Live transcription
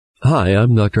Hi,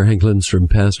 I'm Dr. Hank Lindstrom,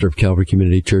 pastor of Calvary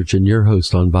Community Church and your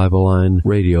host on Bible Line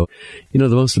Radio. You know,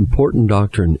 the most important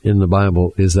doctrine in the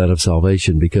Bible is that of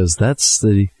salvation, because that's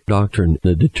the doctrine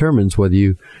that determines whether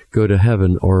you go to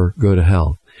heaven or go to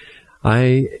hell.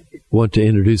 I want to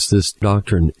introduce this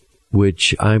doctrine,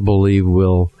 which I believe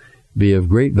will be of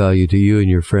great value to you and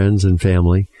your friends and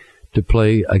family, to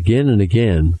play again and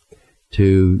again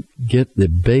to get the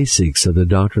basics of the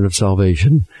doctrine of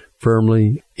salvation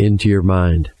firmly into your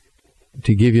mind,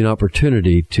 to give you an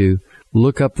opportunity to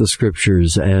look up the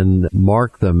Scriptures and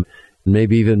mark them,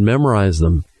 maybe even memorize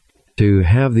them, to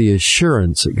have the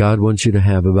assurance that God wants you to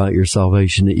have about your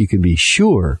salvation, that you can be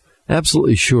sure,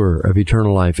 absolutely sure of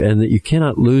eternal life, and that you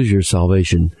cannot lose your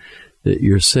salvation, that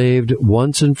you're saved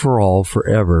once and for all,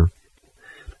 forever.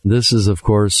 This is, of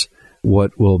course,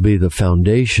 what will be the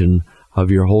foundation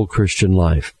of your whole Christian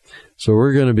life. So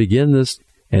we're going to begin this,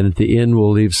 and at the end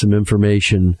we'll leave some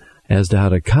information as to how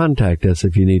to contact us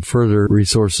if you need further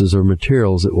resources or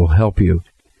materials that will help you.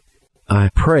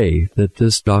 I pray that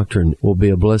this doctrine will be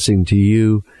a blessing to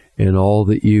you and all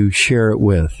that you share it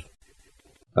with.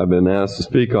 I've been asked to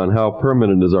speak on how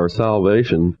permanent is our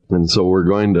salvation, and so we're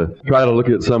going to try to look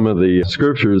at some of the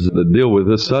scriptures that deal with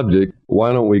this subject.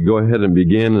 Why don't we go ahead and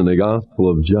begin in the Gospel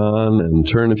of John and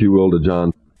turn, if you will, to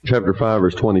John chapter 5,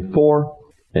 verse 24,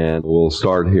 and we'll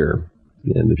start here.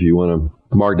 And if you want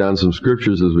to mark down some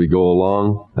scriptures as we go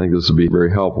along, I think this will be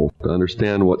very helpful to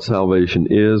understand what salvation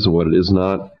is and what it is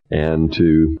not, and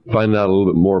to find out a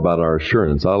little bit more about our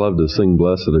assurance. I love to sing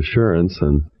Blessed Assurance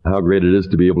and how great it is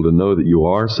to be able to know that you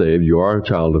are saved, you are a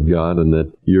child of God, and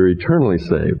that you're eternally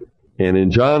saved. And in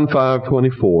John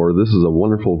 5:24, this is a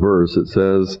wonderful verse. It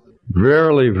says,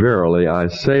 Verily, verily, I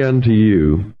say unto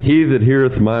you, he that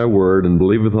heareth my word and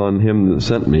believeth on him that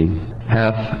sent me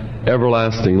hath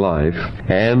everlasting life,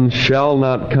 and shall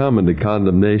not come into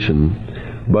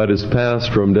condemnation, but is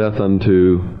passed from death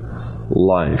unto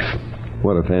life.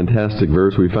 What a fantastic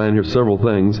verse. We find here several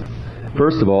things.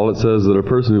 First of all, it says that a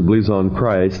person who believes on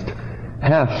Christ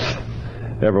hath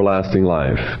everlasting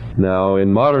life. Now,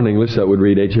 in modern English, that would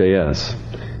read H-A-S.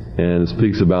 And it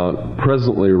speaks about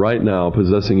presently, right now,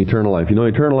 possessing eternal life. You know,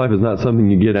 eternal life is not something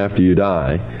you get after you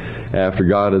die, after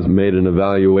God has made an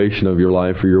evaluation of your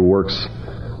life or your works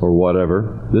or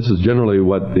whatever. This is generally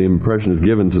what the impression is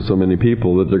given to so many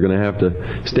people, that they're going to have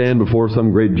to stand before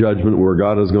some great judgment where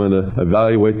God is going to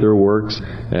evaluate their works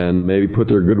and maybe put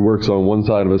their good works on one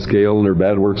side of a scale and their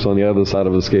bad works on the other side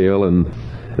of a scale, and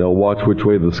they'll watch which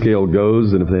way the scale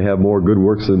goes, and if they have more good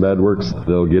works than bad works,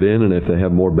 they'll get in, and if they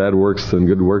have more bad works than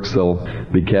good works, they'll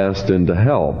be cast into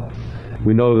hell.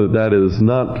 We know that that is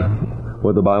not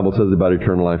what the Bible says about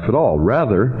eternal life at all.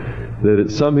 Rather, that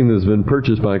it's something that's been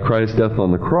purchased by Christ's death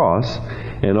on the cross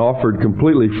and offered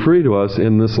completely free to us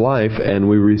in this life, and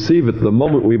we receive it the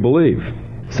moment we believe.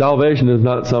 Salvation is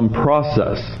not some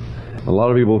process. A lot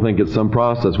of people think it's some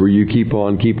process where you keep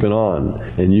on keeping on,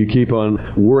 and you keep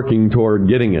on working toward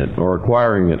getting it, or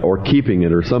acquiring it, or keeping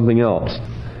it, or something else.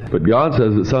 But God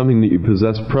says it's something that you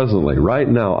possess presently. Right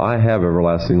now, I have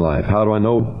everlasting life. How do I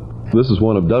know? This is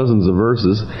one of dozens of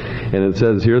verses, and it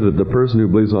says here that the person who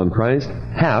believes on Christ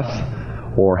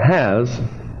hath, or has,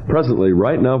 presently,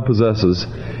 right now possesses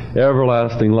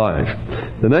everlasting life.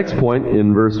 The next point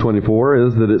in verse 24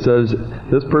 is that it says,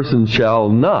 this person shall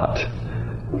not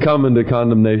come into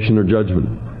condemnation or judgment.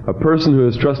 A person who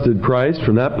has trusted Christ,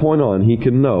 from that point on, he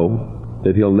can know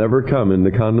that he'll never come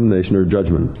into condemnation or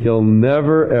judgment. He'll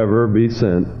never, ever be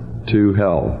sent to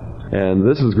hell. And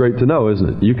this is great to know,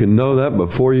 isn't it? You can know that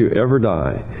before you ever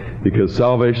die, because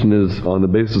salvation is on the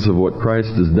basis of what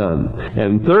Christ has done.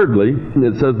 And thirdly,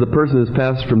 it says the person is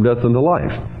passed from death unto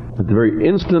life. At the very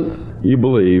instant you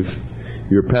believe,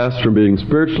 you're passed from being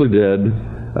spiritually dead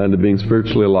unto being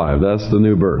spiritually alive. That's the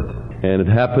new birth. And it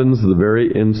happens the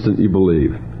very instant you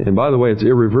believe. And by the way, it's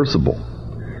irreversible.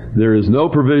 There is no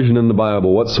provision in the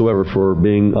Bible whatsoever for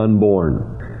being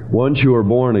unborn. Once you are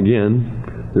born again,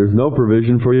 there's no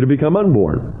provision for you to become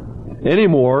unborn, any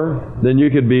more than you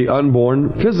could be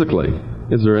unborn physically.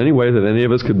 Is there any way that any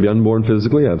of us could be unborn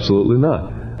physically? Absolutely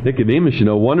not. Nicodemus,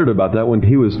 wondered about that when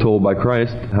he was told by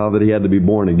Christ how that he had to be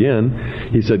born again.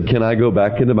 He said, can I go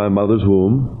back into my mother's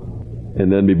womb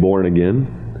and then be born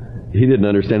again? He didn't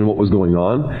understand what was going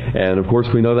on. And of course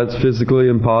we know that's physically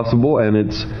impossible, and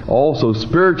it's also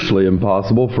spiritually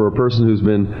impossible for a person who's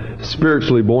been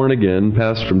spiritually born again,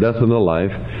 passed from death into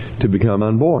life, to become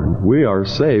unborn. We are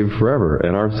saved forever,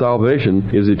 and our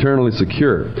salvation is eternally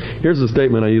secure. Here's a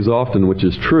statement I use often, which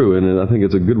is true, and I think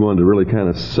it's a good one to really kind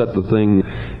of set the thing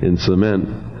in cement,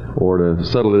 or to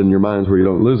settle it in your minds where you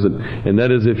don't lose it. And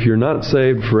that is, if you're not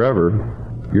saved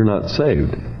forever, you're not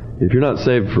saved. If you're not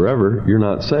saved forever, you're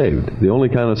not saved. The only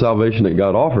kind of salvation that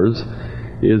God offers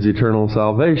is eternal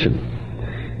salvation.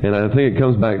 And I think it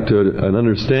comes back to an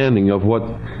understanding of what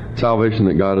salvation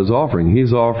that God is offering.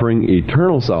 He's offering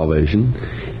eternal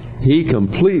salvation. He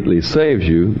completely saves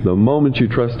you the moment you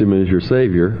trust Him as your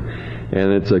Savior,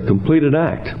 and it's a completed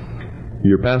act.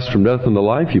 You're passed from death into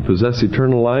life. You possess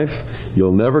eternal life.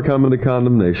 You'll never come into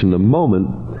condemnation the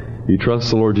moment you trust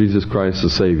the Lord Jesus Christ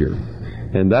as Savior.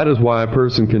 And that is why a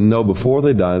person can know before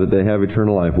they die that they have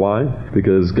eternal life. Why?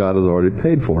 Because God has already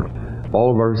paid for it.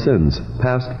 All of our sins,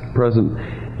 past, present,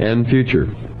 and future,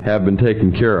 have been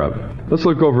taken care of. Let's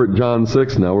look over at John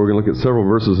 6 now. We're going to look at several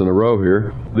verses in a row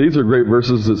here. These are great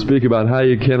verses that speak about how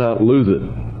you cannot lose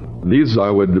it. These I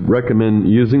would recommend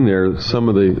using. They're some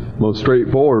of the most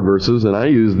straightforward verses, and I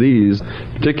use these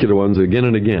particular ones again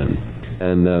and again.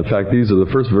 And in fact, these are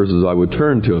the first verses I would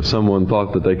turn to if someone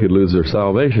thought that they could lose their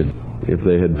salvation if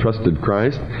they had trusted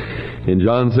Christ. In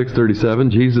John 6:37,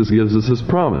 Jesus gives us this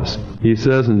promise. He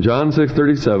says in John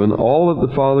 6:37, "All that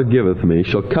the Father giveth me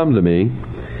shall come to me,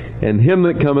 and him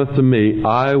that cometh to me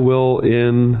I will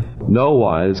in no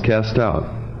wise cast out."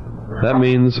 That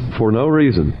means for no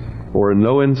reason or in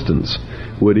no instance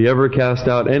would He ever cast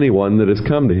out anyone that has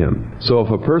come to Him. So if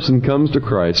a person comes to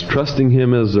Christ, trusting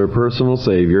Him as their personal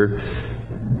Savior,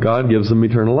 God gives them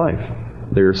eternal life.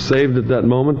 They are saved at that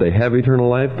moment. They have eternal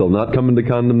life. They'll not come into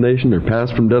condemnation. They're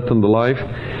passed from death into life.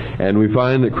 And we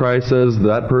find that Christ says,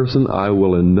 that person I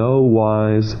will in no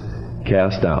wise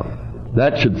cast out.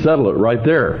 That should settle it right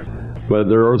there. But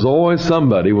there is always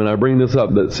somebody, when I bring this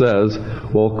up, that says,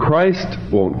 well, Christ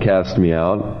won't cast me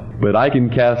out, but I can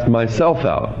cast myself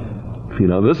out. You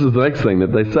know, this is the next thing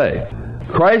that they say.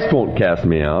 Christ won't cast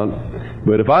me out,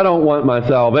 but if I don't want my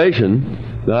salvation,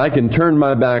 then I can turn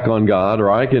my back on God,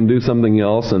 or I can do something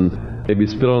else and maybe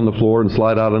spit on the floor and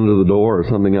slide out under the door or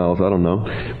something else. I don't know.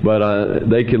 But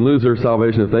they can lose their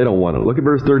salvation if they don't want it. Look at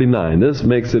verse 39. This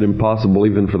makes it impossible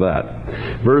even for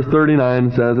that. Verse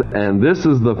 39 says, "And this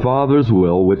is the Father's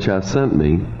will which hath sent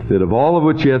me, that of all of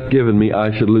which He hath given me I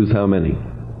should lose" how many?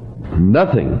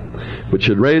 Nothing, but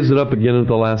should raise it up again at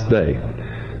the last day.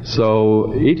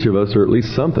 So each of us are at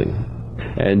least something.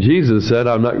 And Jesus said,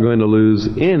 I'm not going to lose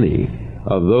any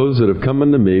of those that have come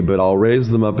unto me, but I'll raise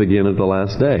them up again at the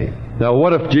last day. Now,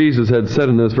 what if Jesus had said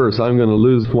in this verse, I'm going to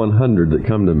lose 100 that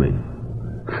come to me?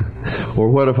 Or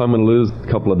what if I'm going to lose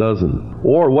a couple of dozen?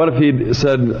 Or what if He'd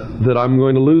said that I'm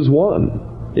going to lose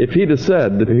one? If He'd have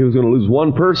said that He was going to lose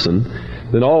one person,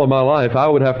 then all of my life I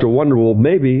would have to wonder, well,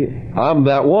 maybe I'm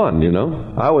that one, you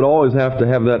know? I would always have to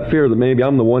have that fear that maybe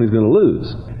I'm the one He's going to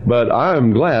lose. But I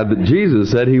am glad that Jesus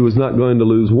said He was not going to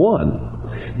lose one.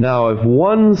 Now, if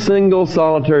one single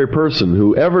solitary person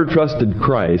who ever trusted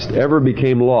Christ ever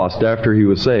became lost after he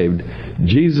was saved,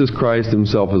 Jesus Christ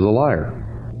Himself is a liar.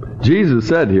 Jesus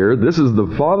said here, this is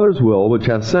the Father's will which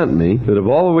hath sent me, that of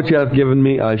all of which He hath given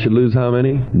me I should lose how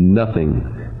many?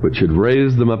 Nothing, but should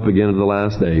raise them up again at the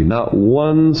last day. Not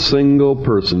one single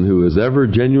person who has ever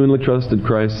genuinely trusted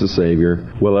Christ as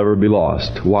Savior will ever be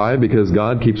lost. Why? Because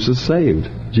God keeps us saved.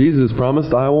 Jesus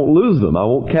promised, I won't lose them. I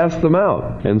won't cast them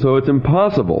out. And so it's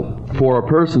impossible for a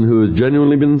person who has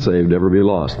genuinely been saved to ever be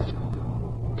lost.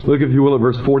 Look, if you will, at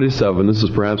verse 47. This is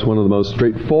perhaps one of the most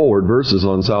straightforward verses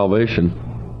on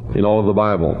salvation in all of the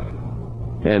Bible.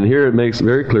 And here it makes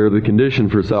very clear the condition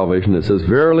for salvation. It says,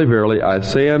 Verily, verily, I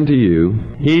say unto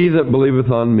you, he that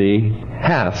believeth on me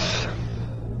hath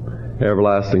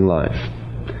everlasting life.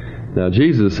 Now,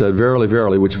 Jesus said, Verily,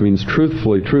 verily, which means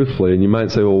truthfully, truthfully. And you might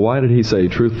say, well, why did He say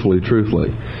truthfully,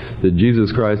 truthfully? Did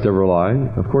Jesus Christ ever lie?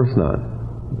 Of course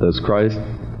not. Does Christ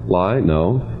lie?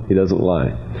 No, He doesn't lie.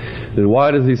 Then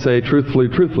why does He say truthfully,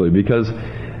 truthfully? Because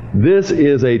this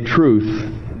is a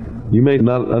truth. You may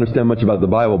not understand much about the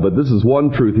Bible, but this is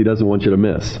one truth He doesn't want you to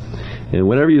miss. And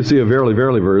whenever you see a verily,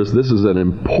 verily verse, this is an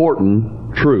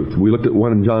important truth. We looked at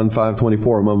one in John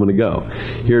 5:24 a moment ago.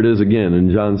 Here it is again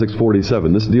in John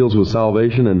 6:47. This deals with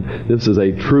salvation, and this is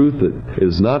a truth that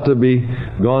is not to be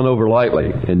gone over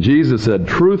lightly. And Jesus said,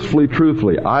 Truthfully,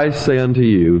 truthfully, I say unto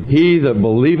you, he that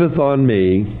believeth on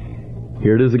me,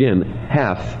 here it is again,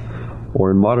 hath,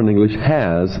 or in modern English,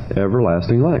 has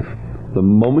everlasting life. The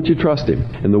moment you trust Him.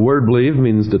 And the word believe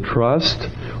means to trust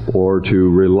or to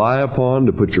rely upon,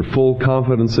 to put your full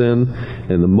confidence in.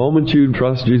 And the moment you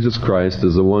trust Jesus Christ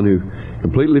as the one who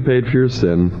completely paid for your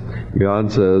sin, God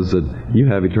says that you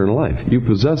have eternal life. You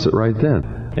possess it right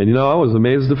then. And you know, I was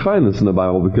amazed to find this in the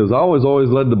Bible, because I was always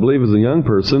led to believe as a young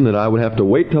person that I would have to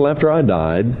wait till after I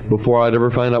died before I'd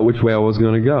ever find out which way I was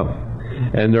going to go.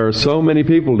 And there are so many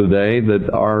people today that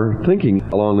are thinking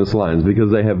along these lines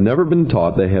because they have never been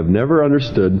taught, they have never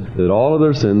understood that all of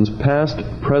their sins, past,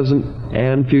 present,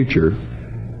 and future,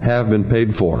 have been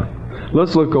paid for.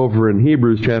 Let's look over in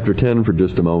Hebrews chapter 10 for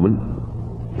just a moment,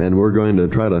 and we're going to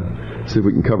try to see if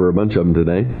we can cover a bunch of them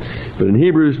today. But in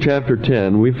Hebrews chapter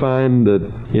 10, we find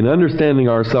that in understanding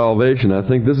our salvation, I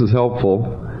think this is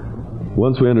helpful.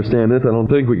 Once we understand it, I don't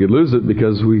think we could lose it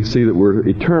because we see that we're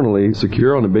eternally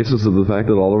secure on the basis of the fact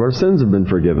that all of our sins have been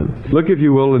forgiven. Look, if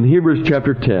you will, in Hebrews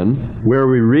chapter 10, where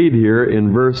we read here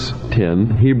in verse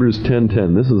 10, Hebrews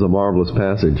 10:10. This is a marvelous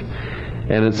passage.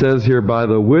 And it says here, by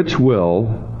the which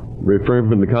will, referring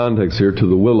from the context here to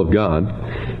the will of God,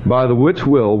 by the which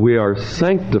will we are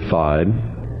sanctified.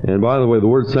 And by the way, the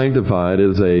word sanctified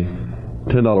is a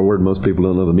 $10 word most people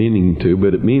don't know the meaning to,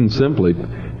 but it means simply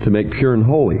to make pure and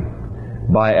holy.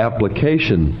 By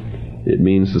application, it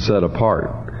means to set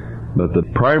apart. But the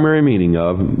primary meaning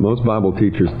of, most Bible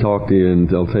teachers talk to you and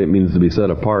they'll say it means to be set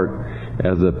apart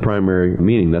as a primary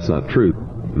meaning. That's not true.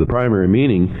 The primary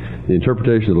meaning, the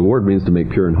interpretation of the word means to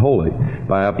make pure and holy.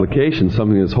 By application,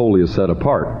 something that's holy is set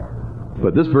apart.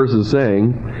 But this verse is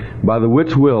saying, by the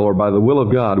which will, or by the will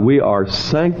of God, we are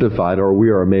sanctified, or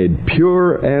we are made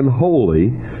pure and holy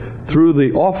through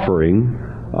the offering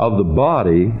of the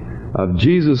body of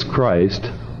Jesus Christ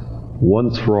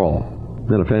once for all.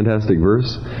 Isn't that a fantastic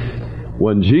verse?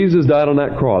 When Jesus died on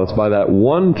that cross, by that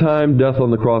one-time death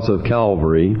on the cross of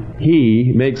Calvary,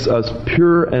 He makes us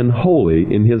pure and holy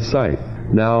in His sight.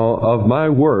 Now, of my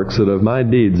works and of my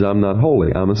deeds, I'm not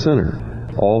holy. I'm a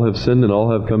sinner. All have sinned and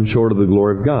all have come short of the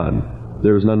glory of God.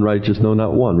 There is none righteous, no,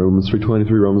 not one. Romans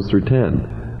 3:23, Romans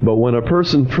 3:10. But when a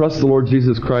person trusts the Lord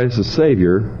Jesus Christ as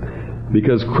Savior,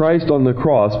 because Christ on the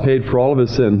cross paid for all of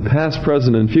his sin, past,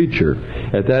 present, and future,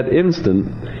 at that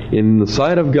instant, in the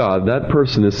sight of God, that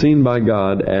person is seen by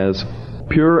God as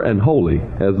pure and holy,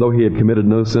 as though he had committed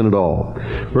no sin at all.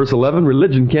 Verse 11,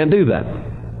 religion can't do that.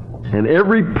 And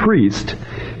every priest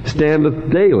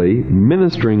standeth daily,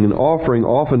 ministering and offering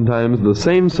oftentimes the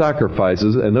same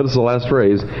sacrifices, and notice the last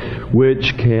phrase,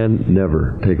 which can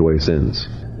never take away sins.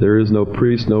 There is no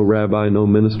priest, no rabbi, no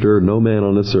minister, no man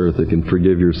on this earth that can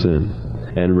forgive your sin.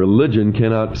 And religion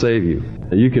cannot save you.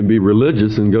 You can be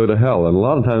religious and go to hell, and a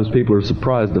lot of times people are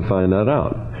surprised to find that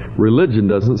out. Religion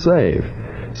doesn't save.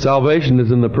 Salvation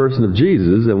is in the person of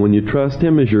Jesus, and when you trust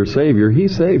Him as your Savior, He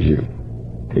saves you.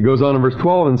 It goes on in verse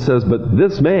 12 and says, but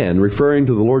this man, referring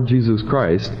to the Lord Jesus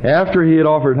Christ, after He had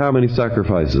offered how many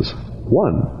sacrifices?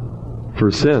 One. For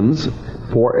sins,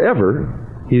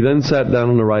 forever, He then sat down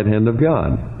on the right hand of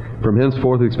God. From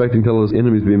henceforth expecting till His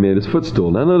enemies be made His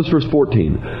footstool. Now notice verse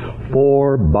 14.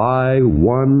 For by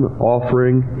one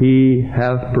offering He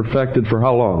hath perfected for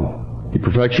how long? He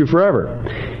perfects you forever.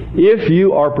 If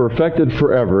you are perfected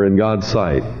forever in God's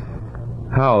sight,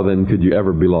 how then could you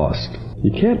ever be lost?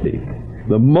 You can't be.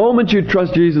 The moment you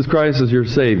trust Jesus Christ as your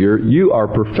Savior, you are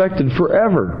perfected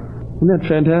forever. Isn't that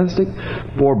fantastic?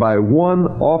 For by one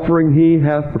offering He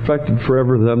hath perfected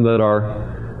forever them that are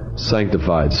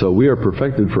sanctified. So we are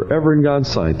perfected forever in God's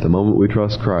sight the moment we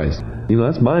trust Christ. You know,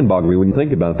 that's mind-boggling when you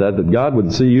think about that God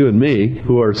would see you and me,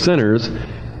 who are sinners,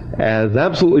 as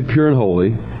absolutely pure and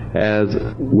holy, as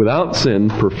without sin,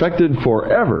 perfected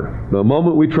forever the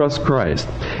moment we trust Christ.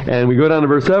 And we go down to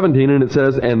verse 17 and it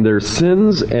says, and their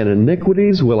sins and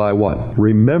iniquities will I what?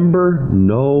 Remember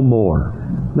no more.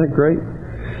 Isn't that great?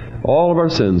 All of our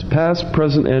sins, past,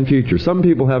 present, and future. Some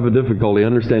people have a difficulty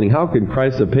understanding, how could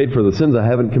Christ have paid for the sins I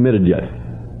haven't committed yet?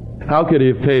 How could He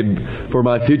have paid for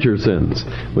my future sins?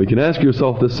 Well, you can ask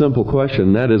yourself this simple question,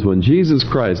 and that is, when Jesus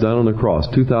Christ died on the cross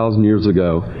 2,000 years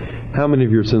ago, how many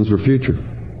of your sins were future?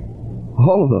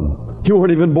 All of them. You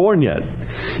weren't even born yet.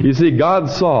 You see, God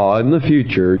saw in the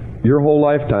future your whole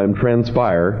lifetime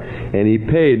transpire, and He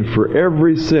paid for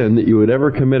every sin that you would ever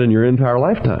commit in your entire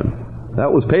lifetime.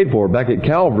 That was paid for back at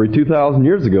Calvary 2,000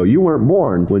 years ago. You weren't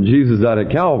born when Jesus died at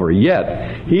Calvary.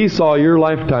 Yet, He saw your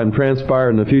lifetime transpire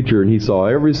in the future, and He saw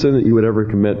every sin that you would ever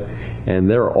commit, and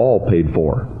they're all paid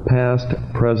for. Past,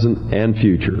 present, and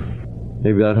future.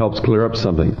 Maybe that helps clear up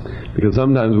something. Because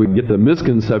sometimes we get the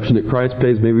misconception that Christ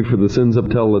pays maybe for the sins up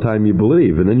till the time you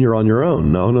believe, and then you're on your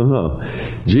own. No.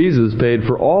 Jesus paid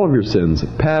for all of your sins,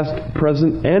 past,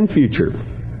 present, and future.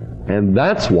 And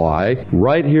that's why,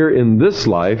 right here in this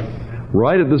life,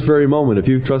 right at this very moment, if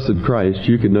you've trusted Christ,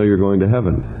 you can know you're going to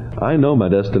heaven. I know my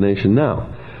destination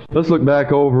now. Let's look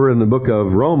back over in the book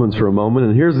of Romans for a moment,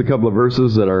 and here's a couple of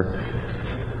verses that are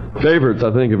favorites,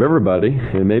 I think, of everybody,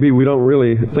 and maybe we don't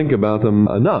really think about them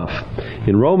enough.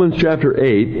 In Romans chapter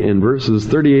 8, in verses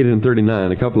 38 and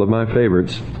 39, a couple of my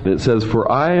favorites, it says, for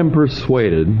I am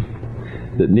persuaded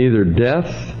that neither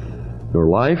death, nor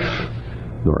life,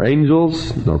 nor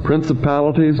angels, nor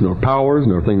principalities, nor powers,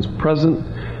 nor things present,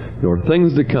 nor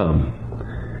things to come,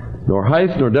 nor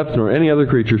height, nor depth, nor any other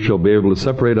creature shall be able to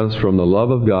separate us from the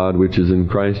love of God which is in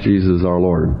Christ Jesus our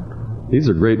Lord. These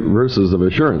are great verses of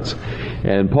assurance.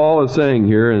 And Paul is saying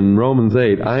here in Romans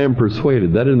 8, I am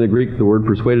persuaded. That in the Greek, the word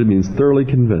persuaded means thoroughly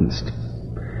convinced.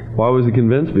 Why was he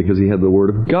convinced? Because he had the Word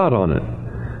of God on it.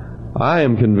 I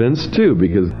am convinced too,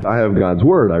 because I have God's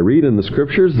Word. I read in the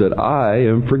Scriptures that I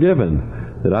am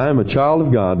forgiven, that I am a child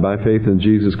of God by faith in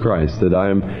Jesus Christ, that I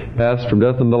am passed from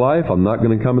death into life. I'm not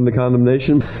going to come into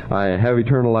condemnation. I have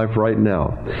eternal life right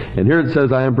now. And here it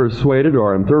says, I am persuaded,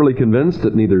 or I'm thoroughly convinced,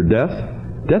 that neither death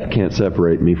can't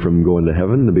separate me from going to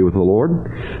heaven to be with the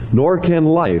Lord, nor can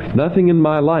life, nothing in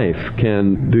my life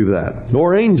can do that,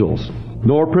 nor angels,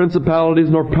 nor principalities,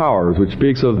 nor powers, which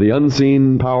speaks of the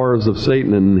unseen powers of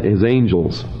Satan and his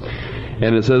angels.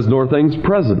 And it says, nor things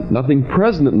present. Nothing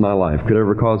present in my life could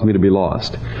ever cause me to be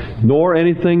lost. Nor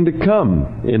anything to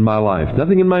come in my life.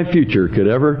 Nothing in my future could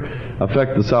ever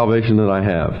affect the salvation that I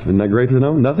have. Isn't that great to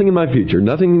know? Nothing in my future,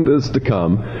 nothing that's to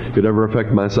come could ever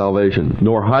affect my salvation.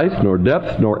 Nor height, nor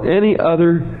depth, nor any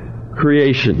other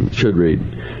creation, should read,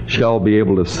 shall be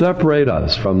able to separate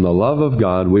us from the love of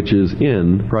God which is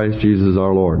in Christ Jesus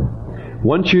our Lord.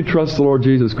 Once you trust the Lord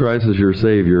Jesus Christ as your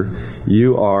Savior,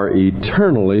 you are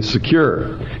eternally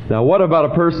secure. Now, what about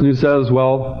a person who says,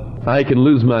 well, I can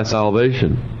lose my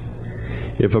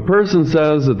salvation? If a person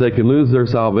says that they can lose their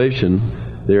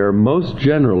salvation, they are most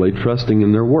generally trusting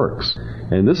in their works.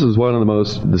 And this is one of the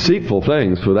most deceitful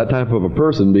things for that type of a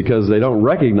person, because they don't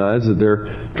recognize that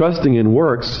they're trusting in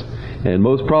works, and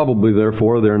most probably,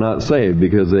 therefore, they're not saved,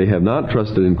 because they have not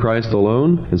trusted in Christ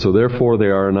alone, and so therefore they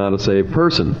are not a saved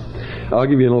person. I'll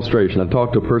give you an illustration. I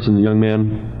talked to a person, a young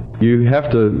man. You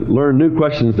have to learn new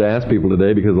questions to ask people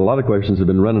today, because a lot of questions have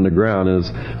been running aground as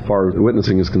far as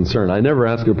witnessing is concerned. I never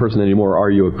ask a person anymore, are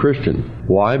you a Christian?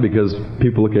 Why? Because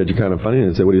people look at you kind of funny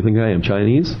and say, what do you think I am,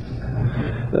 Chinese?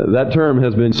 That term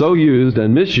has been so used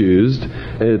and misused,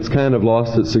 it's kind of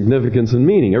lost its significance and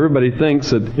meaning. Everybody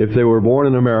thinks that if they were born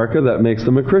in America, that makes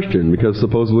them a Christian, because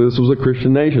supposedly this was a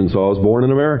Christian nation, so I was born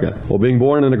in America. Well, being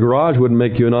born in a garage wouldn't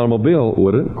make you an automobile,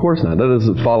 would it? Of course not. That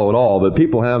doesn't follow at all, but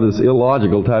people have this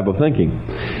illogical type of thinking.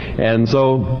 And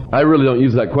so I really don't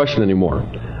use that question anymore.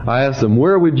 I ask them,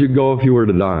 where would you go if you were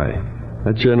to die?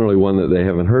 That's generally one that they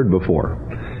haven't heard before.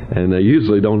 And they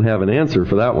usually don't have an answer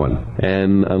for that one,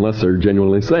 and unless they're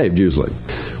genuinely saved, usually.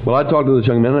 Well, I talked to this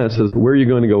young man, and I said, where are you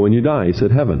going to go when you die? He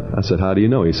said, heaven. I said, how do you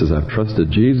know? He says, I've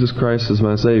trusted Jesus Christ as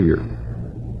my Savior.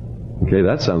 Okay,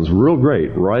 that sounds real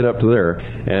great, right up to there.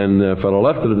 And if I'd have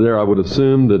left it there, I would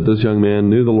assume that this young man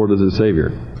knew the Lord as his Savior.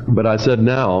 But I said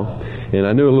now, and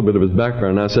I knew a little bit of his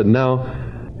background, and I said now,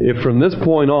 if from this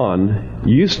point on,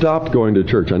 you stopped going to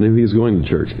church, I knew he was going to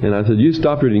church, and I said, you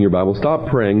stopped reading your Bible, stop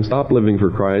praying, stop living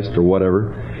for Christ or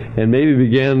whatever, and maybe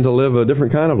began to live a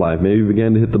different kind of life, maybe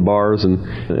began to hit the bars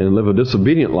and live a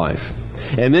disobedient life.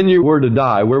 And then you were to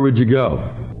die, where would you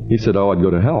go? He said, oh, I'd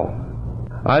go to hell.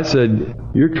 I said,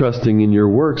 you're trusting in your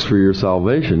works for your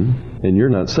salvation, and you're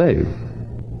not saved.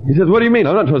 He said, what do you mean?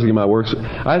 I'm not trusting in my works.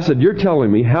 I said, you're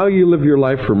telling me how you live your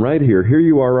life from right here. Here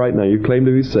you are right now. You claim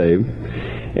to be saved.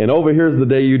 And over here's the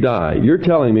day you die. You're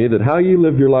telling me that how you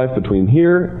live your life between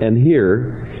here and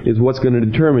here is what's going to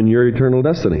determine your eternal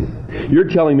destiny. You're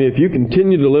telling me if you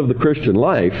continue to live the Christian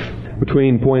life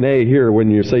between point A here when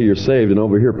you say you're saved and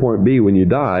over here point B when you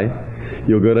die,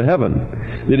 you'll go to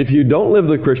heaven. That if you don't live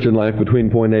the Christian life between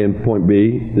point A and point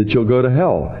B, that you'll go to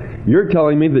hell. You're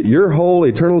telling me that your whole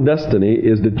eternal destiny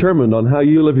is determined on how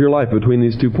you live your life between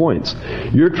these 2 points.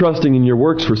 You're trusting in your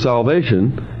works for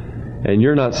salvation, and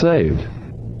you're not saved.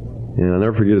 And I'll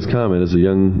never forget his comment. As a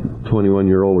young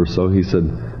 21-year-old or so, he said,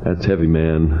 that's heavy,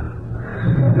 man.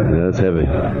 Yeah, that's heavy.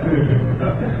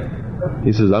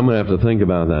 He says, I'm going to have to think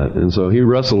about that. And so he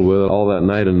wrestled with it all that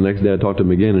night, and the next day I talked to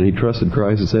him again, and he trusted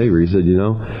Christ as Savior. He said, you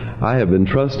know, I have been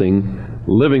trusting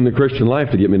living the Christian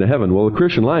life to get me to heaven. Well, the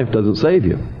Christian life doesn't save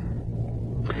you.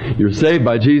 You're saved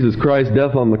by Jesus Christ's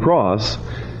death on the cross,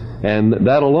 and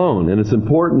that alone. And it's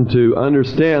important to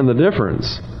understand the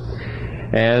difference.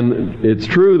 And it's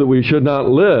true that we should not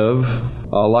live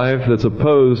a life that's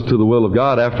opposed to the will of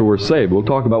God after we're saved. We'll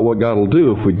talk about what God will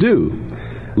do if we do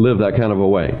live that kind of a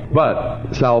way.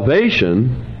 But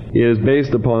salvation is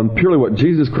based upon purely what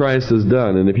Jesus Christ has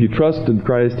done. And if you trust in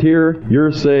Christ here,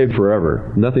 you're saved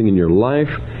forever. Nothing in your life,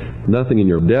 nothing in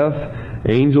your death,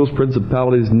 angels,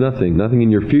 principalities, nothing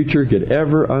in your future could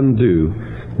ever undo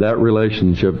that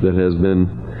relationship that has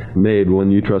been made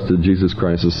when you trusted Jesus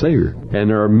Christ as Savior. And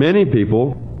there are many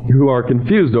people who are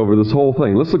confused over this whole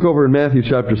thing. Let's look over in Matthew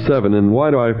chapter 7, and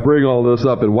why do I bring all this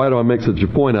up, and why do I make such a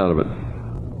point out of it?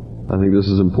 I think this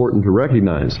is important to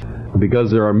recognize,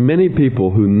 because there are many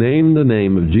people who name the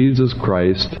name of Jesus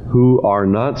Christ who are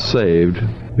not saved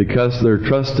because they're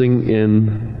trusting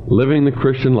in living the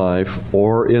Christian life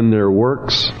or in their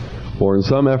works or in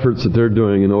some efforts that they're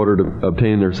doing in order to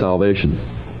obtain their salvation.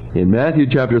 In Matthew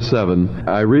chapter 7,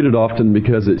 I read it often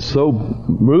because it so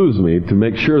moves me to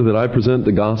make sure that I present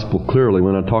the gospel clearly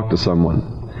when I talk to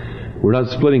someone. We're not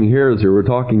splitting hairs here. We're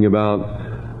talking about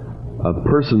a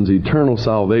person's eternal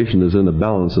salvation is in the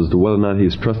balance as to whether or not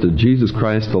he's trusted Jesus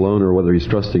Christ alone or whether he's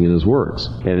trusting in his works.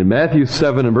 And in Matthew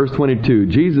 7 and verse 22,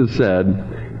 Jesus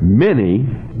said, "Many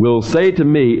will say to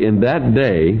me in that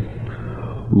day,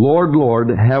 Lord,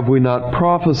 Lord, have we not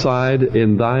prophesied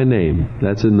in Thy name?"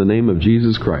 That's in the name of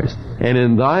Jesus Christ. "And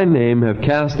in Thy name have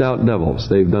cast out devils."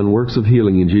 They've done works of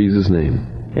healing in Jesus' name.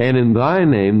 "And in Thy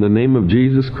name, the name of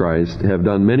Jesus Christ, have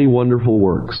done many wonderful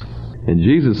works." And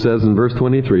Jesus says in verse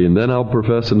 23, "And then I'll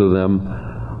profess unto them,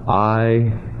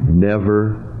 I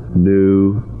never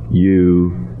knew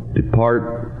you.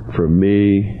 Depart from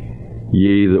me,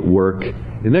 ye that work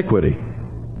iniquity."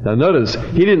 Now notice,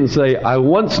 he didn't say, "I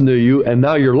once knew you and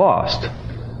now you're lost."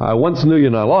 "I once knew you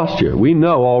and I lost you." We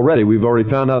know already, we've already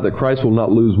found out that Christ will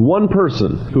not lose one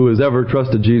person who has ever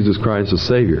trusted Jesus Christ as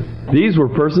Savior. These were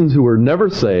persons who were never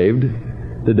saved.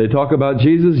 Did they talk about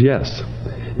Jesus? Yes.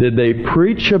 Did they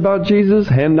preach about Jesus,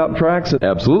 hand out tracts?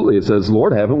 Absolutely. It says,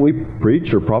 "Lord, haven't we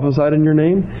preached or prophesied in your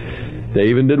name?" They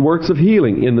even did works of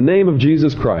healing in the name of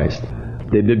Jesus Christ.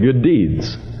 They did good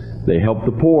deeds. They helped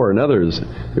the poor and others.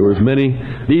 There was many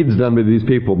deeds done by these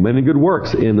people, many good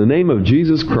works in the name of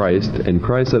Jesus Christ. And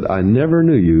Christ said, "I never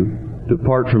knew you.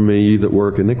 Depart from me, ye that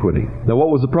work iniquity." Now what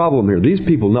was the problem here? These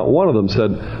people, not one of them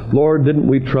said, "Lord, didn't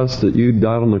we trust that you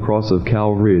died on the cross of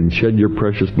Calvary and shed your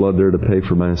precious blood there to pay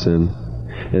for my sin?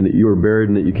 And that you were buried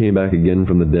and that you came back again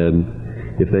from the dead?"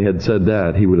 If they had said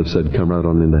that, he would have said, "Come right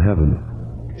on into heaven."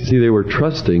 See, they were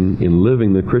trusting in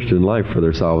living the Christian life for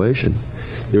their salvation.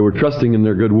 They were trusting in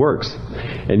their good works.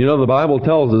 And you know, the Bible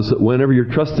tells us that whenever you're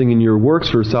trusting in your works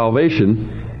for salvation,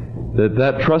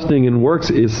 that trusting in works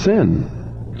is sin.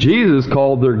 Jesus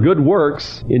called their good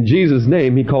works in Jesus'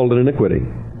 name, He called it iniquity.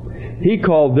 He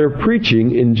called their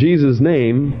preaching in Jesus'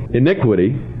 name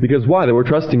iniquity, because why? They were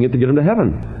trusting it to get them to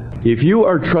heaven. If you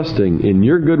are trusting in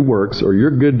your good works or your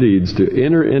good deeds to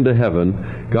enter into heaven,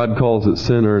 God calls it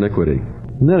sin or iniquity.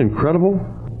 Isn't that incredible?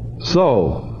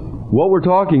 So, what we're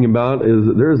talking about is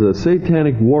that there's a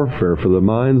satanic warfare for the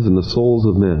minds and the souls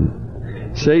of men.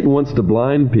 Satan wants to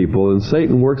blind people, and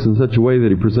Satan works in such a way that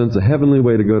he presents a heavenly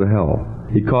way to go to hell.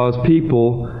 He causes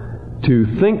people to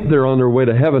think they're on their way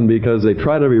to heaven because they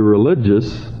try to be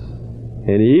religious,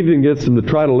 and he even gets them to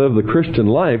try to live the Christian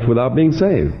life without being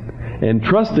saved, and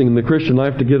trusting in the Christian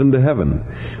life to get them to heaven,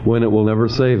 when it will never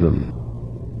save them.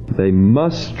 They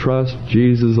must trust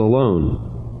Jesus alone.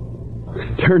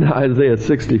 Turn to Isaiah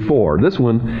 64. This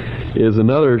one is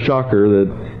another shocker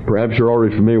that perhaps you're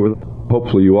already familiar with.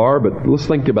 Hopefully you are, but let's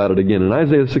think about it again. In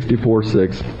Isaiah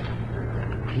 64:6,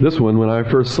 this one, when I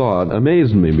first saw it,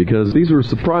 amazed me because these were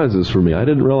surprises for me. I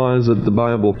didn't realize that the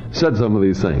Bible said some of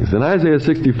these things. In Isaiah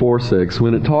 64:6,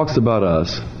 when it talks about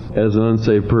us as an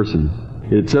unsaved person,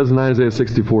 it says in Isaiah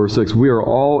 64:6, "We are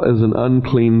all as an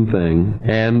unclean thing,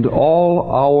 and all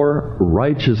our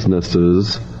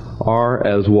righteousnesses are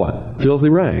as" what? Filthy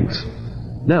rags.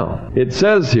 Now, it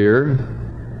says here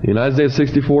in Isaiah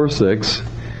 64:6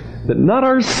 that not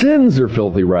our sins are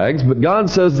filthy rags, but God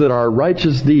says that our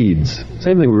righteous deeds.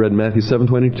 Same thing we read in Matthew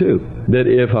 7:22. That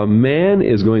if a man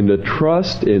is going to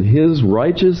trust in his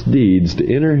righteous deeds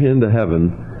to enter into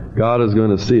heaven, God is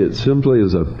going to see it simply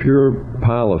as a pure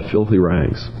pile of filthy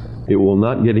rags. It will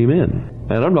not get him in.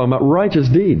 And I'm talking about righteous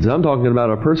deeds. I'm talking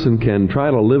about a person can try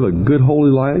to live a good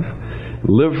holy life,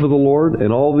 live for the Lord,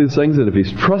 and all these things, and if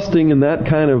he's trusting in that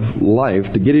kind of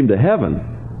life to get him to heaven,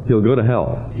 he'll go to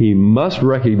hell. He must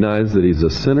recognize that he's a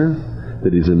sinner,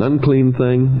 that he's an unclean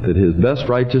thing, that his best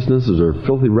righteousnesses are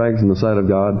filthy rags in the sight of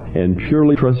God, and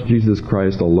purely trust Jesus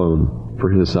Christ alone for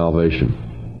his salvation.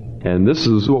 And this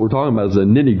is what we're talking about, is the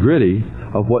nitty-gritty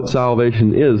of what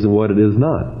salvation is and what it is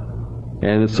not.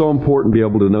 And it's so important to be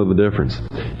able to know the difference.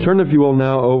 Turn, if you will,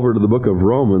 now over to the book of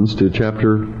Romans, to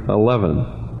chapter 11.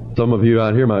 Some of you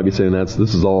out here might be saying, this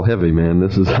is all heavy, man.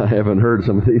 I haven't heard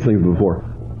some of these things before.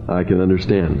 I can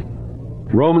understand.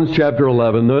 Romans chapter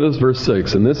 11, notice verse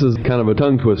 6, and this is kind of a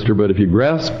tongue twister, but if you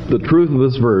grasp the truth of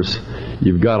this verse,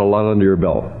 you've got a lot under your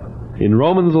belt. In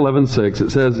Romans 11:6,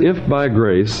 it says, "If by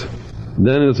grace,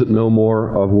 then is it no more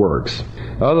of works.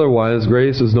 Otherwise,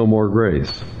 grace is no more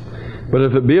grace. But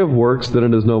if it be of works, then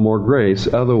it is no more grace.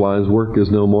 Otherwise, work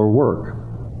is no more work.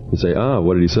 You say,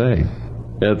 what did he say?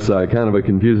 It's kind of a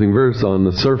confusing verse on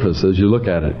the surface as you look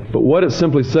at it. But what it's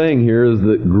simply saying here is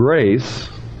that grace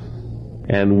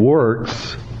and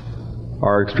works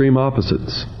are extreme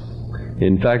opposites.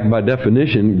 In fact, by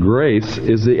definition, grace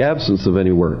is the absence of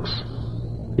any works.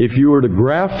 If you were to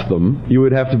graph them, you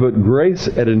would have to put grace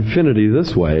at infinity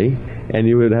this way, and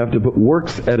you would have to put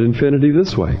works at infinity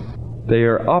this way. They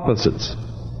are opposites.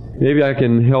 Maybe I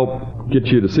can help get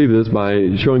you to see this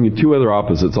by showing you two other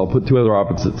opposites. I'll put two other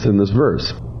opposites in this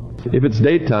verse. If it's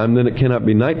daytime, then it cannot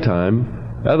be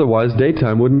nighttime. Otherwise,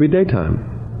 daytime wouldn't be daytime.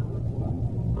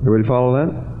 Everybody follow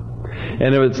that?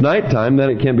 And if it's nighttime, then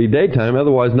it can't be daytime.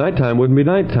 Otherwise, nighttime wouldn't be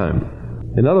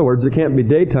nighttime. In other words, it can't be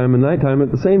daytime and nighttime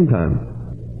at the same time.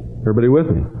 Everybody with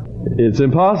me? It's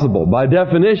impossible. By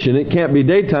definition, it can't be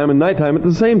daytime and nighttime at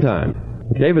the same time.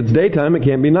 Okay, if it's daytime, it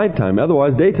can't be nighttime.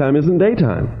 Otherwise, daytime isn't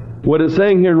daytime. What it's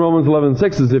saying here in Romans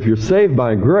 11:6 is if you're saved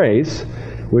by grace,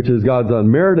 which is God's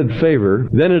unmerited favor,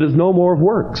 then it is no more of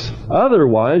works.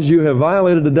 Otherwise, you have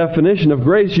violated the definition of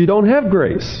grace. You don't have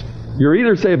grace. You're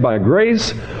either saved by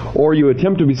grace or you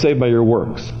attempt to be saved by your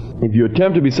works. If you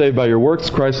attempt to be saved by your works,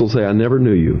 Christ will say, I never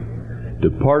knew you.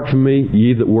 Depart from me,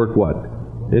 ye that work what?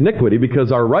 Iniquity,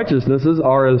 because our righteousnesses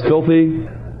are as filthy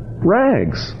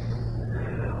rags.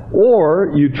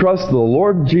 Or you trust the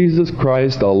Lord Jesus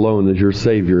Christ alone as your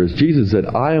Savior. As Jesus said,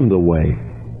 I am the way,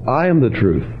 I am the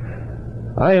truth,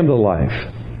 I am the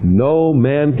life. No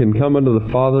man can come unto the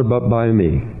Father but by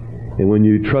me. And when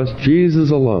you trust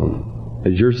Jesus alone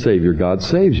as your Savior, God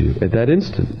saves you at that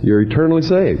instant. You're eternally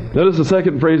saved. Notice the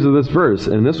second phrase of this verse,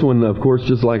 and this one, of course,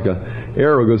 just like an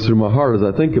arrow goes through my heart as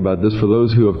I think about this for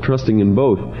those who are trusting in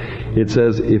both. It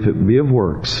says, if it be of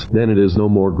works, then it is no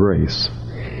more grace.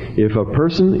 If a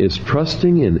person is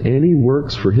trusting in any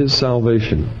works for his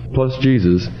salvation, plus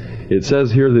Jesus, it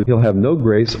says here that he'll have no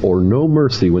grace or no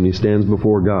mercy when he stands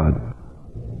before God.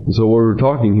 And so what we're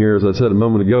talking here, as I said a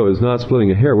moment ago, is not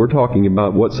splitting a hair. We're talking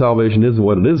about what salvation is and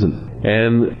what it isn't.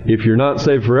 And if you're not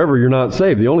saved forever, you're not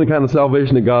saved. The only kind of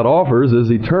salvation that God offers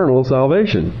is eternal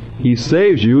salvation. He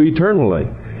saves you eternally.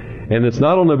 And it's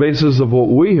not on the basis of what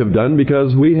we have done,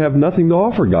 because we have nothing to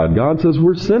offer God. God says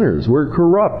we're sinners, we're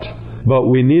corrupt. But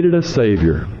we needed a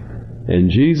Savior.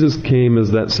 And Jesus came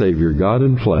as that Savior, God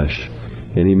in flesh.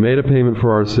 And He made a payment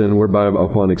for our sin, whereby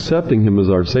upon accepting Him as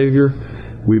our Savior,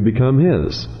 we become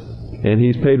His. And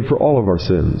He's paid for all of our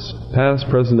sins, past,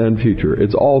 present, and future.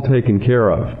 It's all taken care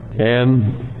of.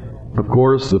 And, of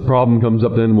course, the problem comes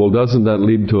up then, well, doesn't that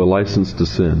lead to a license to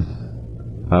sin?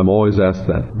 I'm always asked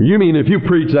that. You mean if you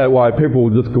preach that, why people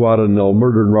will just go out and they'll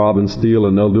murder and rob and steal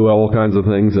and they'll do all kinds of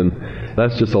things, and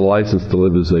that's just a license to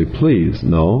live as they please?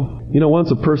 No. You know, once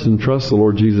a person trusts the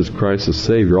Lord Jesus Christ as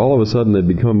Savior, all of a sudden they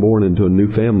become born into a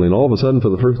new family, and all of a sudden for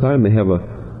the first time they have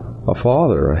a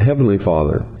Father, a Heavenly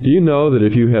Father. Do you know that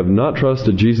if you have not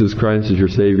trusted Jesus Christ as your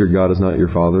Savior, God is not your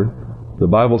Father? The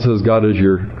Bible says God is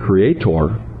your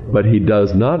Creator, but He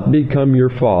does not become your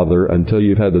Father until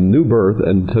you've had a new birth,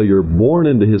 until you're born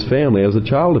into His family as a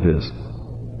child of His.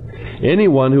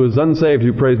 Anyone who is unsaved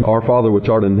who prays, Our Father which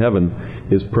art in heaven,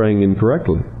 is praying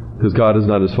incorrectly, because God is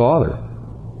not his Father.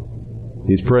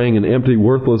 He's praying an empty,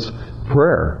 worthless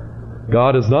prayer.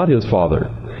 God is not his Father.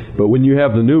 But when you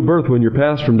have the new birth, when you're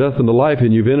passed from death into life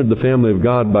and you've entered the family of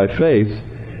God by faith,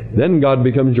 then God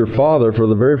becomes your Father for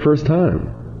the very first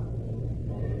time.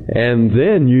 And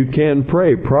then you can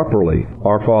pray properly,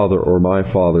 Our Father or My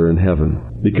Father in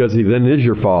heaven, because He then is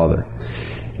your Father.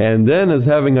 And then, as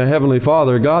having a Heavenly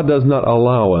Father, God does not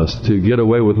allow us to get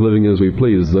away with living as we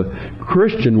please. The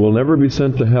Christian will never be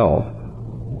sent to hell.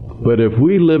 But if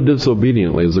we live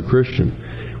disobediently as a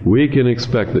Christian, we can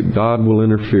expect that God will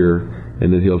interfere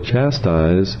and that He'll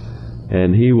chastise,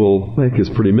 and He will make us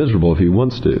pretty miserable if He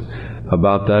wants to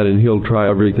about that, and He'll try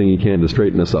everything He can to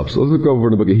straighten us up. So let's look over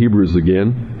in the book of Hebrews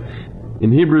again.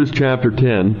 In Hebrews chapter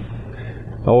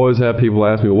 10, I always have people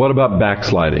ask me, well, what about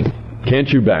backsliding?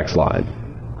 Can't you backslide?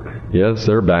 Yes,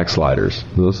 they're backsliders.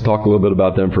 Let's talk a little bit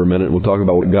about them for a minute. We'll talk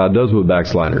about what God does with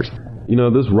backsliders. You know,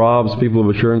 this robs people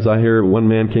of assurance. I hear one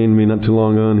man came to me not too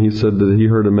long ago, and he said that he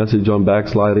heard a message on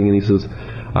backsliding, and he says,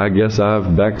 I guess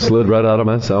I've backslid right out of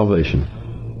my salvation,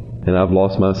 and I've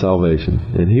lost my salvation.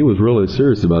 And he was really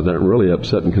serious about that, really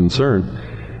upset and concerned.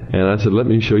 And I said, let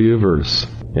me show you a verse.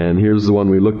 And here's the one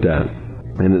we looked at.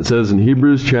 And it says in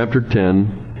Hebrews chapter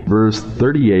 10, verse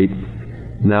 38,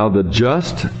 Now the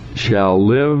just shall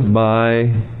live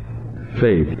by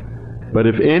faith. But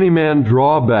if any man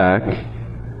draw back,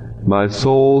 my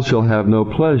soul shall have no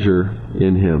pleasure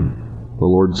in him. The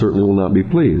Lord certainly will not be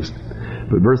pleased.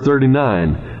 But verse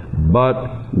 39,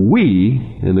 But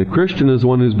we, and the Christian is the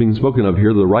one who's being spoken of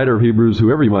here, the writer of Hebrews,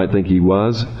 whoever you might think he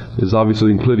was, is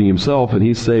obviously including himself, and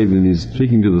he's saved, and he's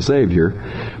speaking to the saved here.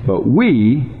 But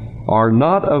we are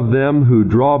not of them who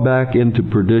draw back into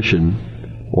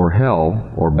perdition, or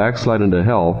hell, or backslide into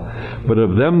hell, but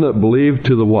of them that believe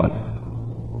to the what?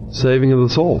 Saving of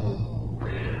the soul.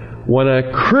 When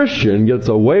a Christian gets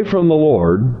away from the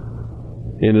Lord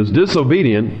and is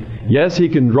disobedient, yes, he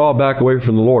can draw back away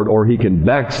from the Lord, or he can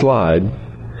backslide.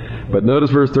 But notice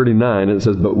verse 39, it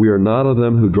says, but we are not of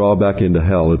them who draw back into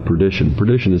hell at perdition.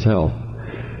 Perdition is hell.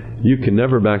 You can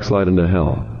never backslide into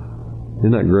hell.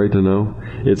 Isn't that great to know?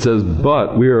 It says,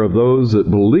 but we are of those that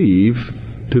believe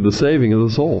to the saving of the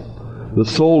soul. The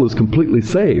soul is completely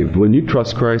saved when you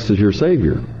trust Christ as your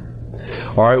Savior.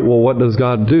 All right, well, what does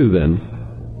God do then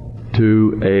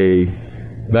to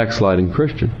a backsliding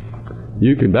Christian?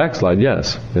 You can backslide,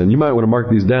 yes. And you might want to mark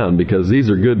these down because these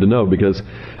are good to know, because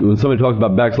when somebody talks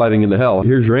about backsliding into hell,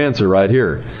 here's your answer right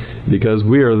here. Because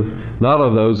we are not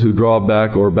of those who draw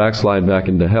back or backslide back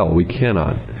into hell. We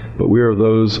cannot. But we are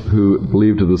those who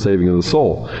believe to the saving of the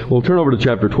soul. We'll turn over to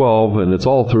chapter 12, and it's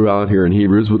all throughout here in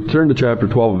Hebrews. We'll turn to chapter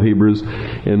 12 of Hebrews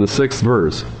in the 6th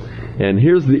verse. And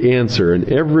here's the answer. And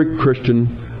every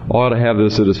Christian ought to have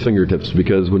this at his fingertips,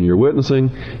 because when you're witnessing,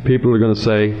 people are going to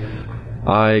say,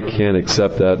 I can't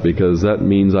accept that because that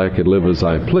means I could live as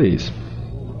I please.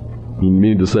 You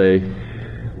need to say,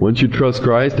 once you trust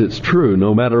Christ, it's true.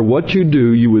 No matter what you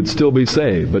do, you would still be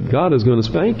saved. But God is going to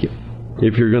spank you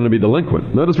if you're going to be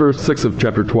delinquent. Notice verse 6 of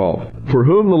chapter 12. For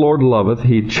whom the Lord loveth,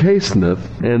 he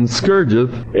chasteneth and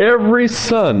scourgeth every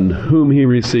son whom he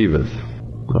receiveth.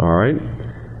 All right?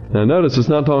 Now notice, it's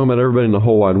not talking about everybody in the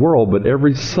whole wide world, but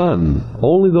every son.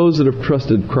 Only those that have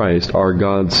trusted Christ are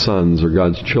God's sons or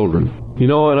God's children. You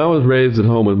know, when I was raised at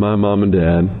home with my mom and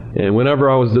dad, and whenever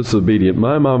I was disobedient,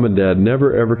 my mom and dad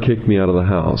never ever kicked me out of the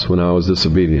house when I was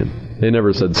disobedient. They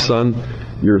never said, son,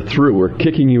 you're through. We're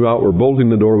kicking you out. We're bolting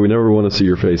the door. We never want to see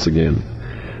your face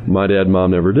again. My dad and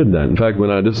mom never did that. In fact,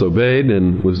 when I disobeyed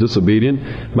and was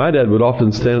disobedient, my dad would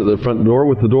often stand at the front door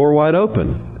with the door wide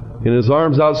open and his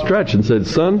arms outstretched and said,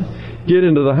 son, get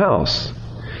into the house.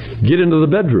 Get into the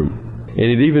bedroom. And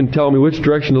he'd even tell me which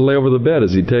direction to lay over the bed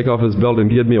as he'd take off his belt and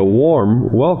give me a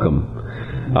warm welcome.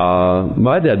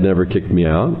 My dad never kicked me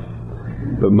out,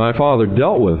 but my father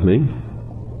dealt with me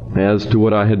as to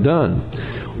what I had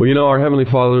done. Well, you know, our Heavenly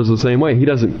Father is the same way. He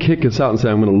doesn't kick us out and say,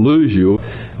 I'm going to lose you.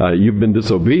 You've been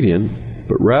disobedient.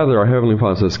 But rather, our Heavenly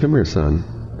Father says, come here,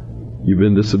 son. You've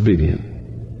been disobedient.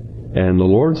 And the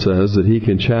Lord says that He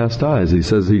can chastise. He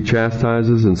says He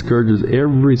chastises and scourges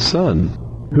every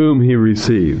son whom He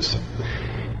receives.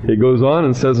 It goes on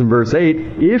and says in verse 8,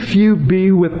 if you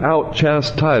be without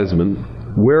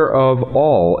chastisement, whereof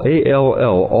all,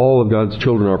 A-L-L, all of God's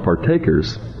children are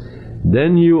partakers,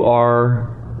 then you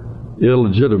are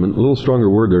illegitimate, a little stronger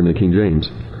word there in the King James,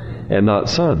 and not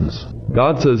sons.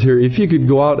 God says here, if you could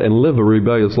go out and live a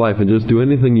rebellious life and just do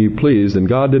anything you pleased, and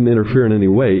God didn't interfere in any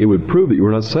way, it would prove that you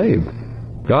were not saved.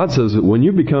 God says that when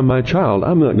you become my child,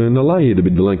 I'm not going to allow you to be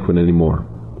delinquent anymore.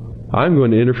 I'm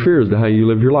going to interfere as to how you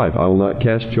live your life. I will not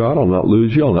cast you out. I'll not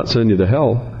lose you. I'll not send you to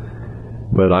hell.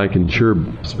 But I can sure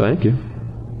spank you.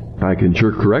 I can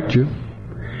sure correct you.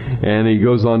 And he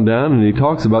goes on down and he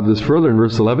talks about this further in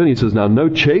verse 11. He says, now no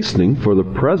chastening for the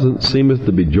present seemeth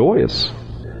to be joyous.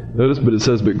 Notice, but it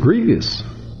says, but grievous.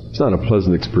 It's not a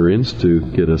pleasant experience to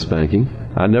get a spanking.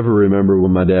 I never remember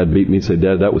when my dad beat me and said,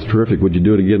 Dad, that was terrific. Would you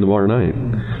do it again tomorrow night?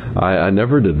 I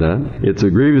never did that. It's a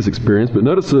grievous experience. But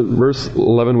notice verse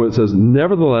 11 where it says,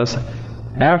 nevertheless,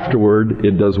 afterward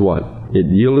it does what? It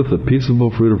yieldeth a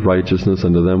peaceable fruit of righteousness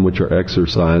unto them which are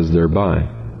exercised thereby.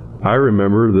 I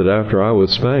remember that after I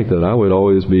was spanked that I would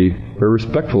always be very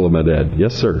respectful of my dad.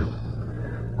 Yes, sir.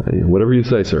 Whatever you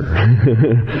say, sir.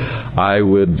 I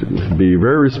would be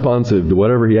very responsive to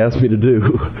whatever he asked me to do.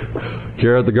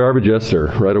 Carry out the garbage? Yes, sir.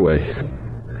 Right away.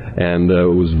 And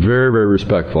was very, very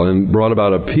respectful and brought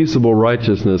about a peaceable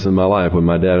righteousness in my life when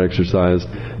my dad exercised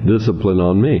discipline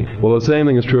on me. Well, the same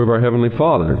thing is true of our Heavenly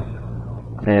Father.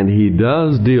 And He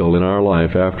does deal in our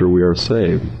life after we are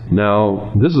saved.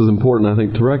 Now, this is important, I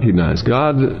think, to recognize.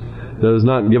 God does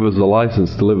not give us a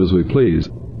license to live as we please.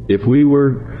 If we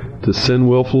were to sin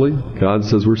willfully, God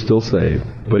says we're still saved.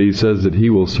 But He says that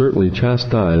He will certainly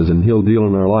chastise and He'll deal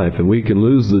in our life. And we can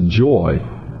lose the joy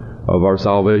of our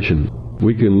salvation.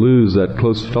 We can lose that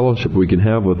close fellowship we can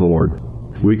have with the Lord.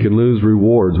 We can lose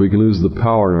rewards. We can lose the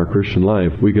power in our Christian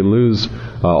life. We can lose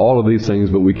all of these things,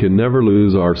 but we can never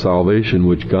lose our salvation,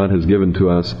 which God has given to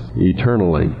us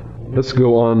eternally. Let's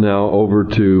go on now over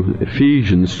to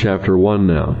Ephesians chapter 1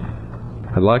 now.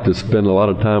 I'd like to spend a lot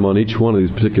of time on each one of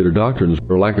these particular doctrines.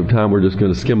 For lack of time, we're just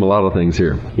going to skim a lot of things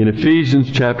here. In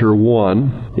Ephesians chapter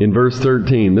 1, in verse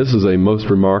 13, this is a most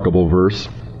remarkable verse.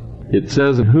 It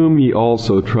says, "In whom ye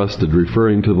also trusted,"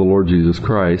 referring to the Lord Jesus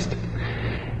Christ,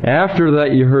 "after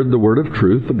that ye heard the word of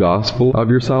truth, the gospel of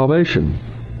your salvation.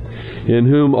 In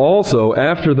whom also,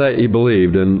 after that ye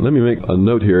believed." And let me make a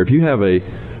note here. If you have a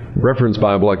reference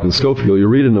Bible like the Scofield, you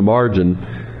read in the margin,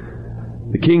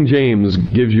 the King James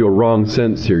gives you a wrong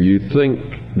sense here. You think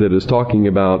that it's talking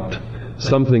about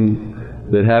something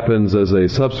that happens as a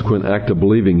subsequent act of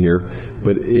believing here,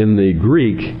 but in the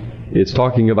Greek, it's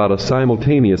talking about a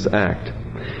simultaneous act.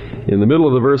 In the middle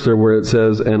of the verse there where it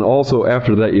says, "and also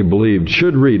after that you believed,"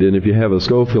 should read, and if you have a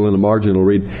Scofield in the margin, it'll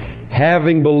read,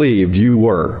 "having believed you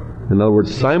were." In other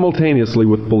words, simultaneously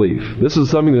with belief. This is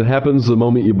something that happens the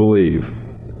moment you believe.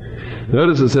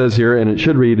 Notice it says here, and it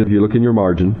should read if you look in your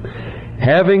margin,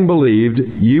 "having believed,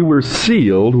 you were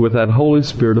sealed with that Holy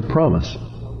Spirit of promise."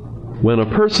 When a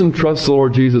person trusts the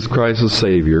Lord Jesus Christ as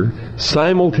Savior,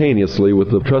 simultaneously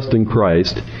with the trust in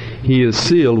Christ, he is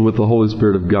sealed with the Holy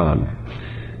Spirit of God.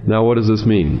 Now, what does this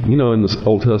mean? You know, in the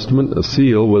Old Testament, a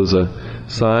seal was a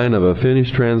sign of a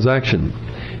finished transaction.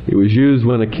 It was used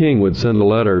when a king would send a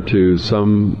letter to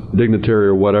some dignitary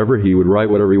or whatever. He would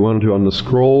write whatever he wanted to on the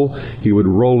scroll. He would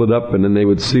roll it up, and then they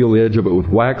would seal the edge of it with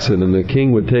wax, and then the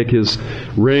king would take his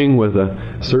ring with a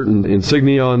certain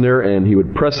insignia on there, and he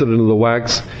would press it into the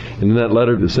wax, and then that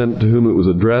letter is sent to whom it was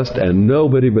addressed, and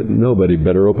nobody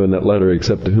better open that letter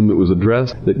except to whom it was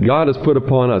addressed, that God has put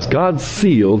upon us. God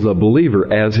seals a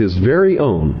believer as His very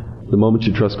own the moment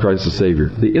you trust Christ as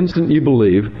Savior. The instant you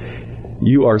believe,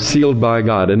 you are sealed by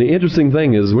God. And the interesting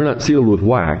thing is, we're not sealed with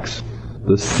wax.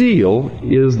 The seal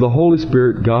is the Holy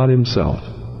Spirit, God Himself.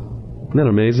 Isn't that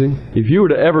amazing? If you were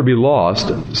to ever be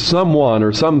lost, someone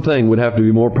or something would have to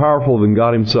be more powerful than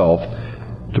God Himself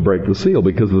to break the seal,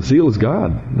 because the seal is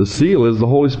God. The seal is the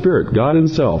Holy Spirit, God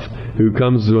Himself, who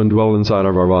comes to indwell inside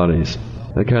of our bodies.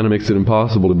 That kind of makes it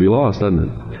impossible to be lost, doesn't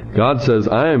it? God says,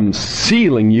 "I am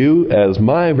sealing you as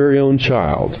my very own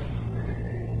child."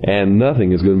 And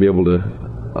nothing is going to be able to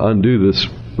undo this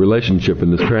relationship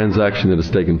and this transaction that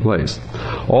has taken place.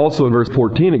 Also in verse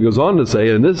 14 it goes on to say,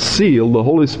 "And this seal, the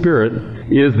Holy Spirit,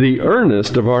 is the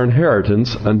earnest of our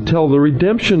inheritance until the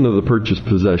redemption of the purchased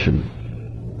possession."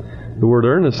 The word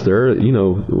earnest there, you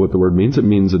know what the word means. It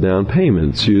means a down payment.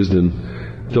 It's used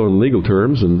still in legal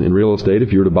terms. And in real estate,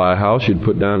 if you were to buy a house, you'd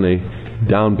put down a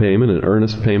down payment, an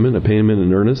earnest payment, a payment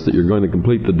in earnest that you're going to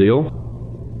complete the deal.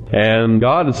 And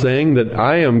God is saying that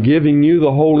I am giving you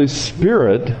the Holy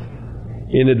Spirit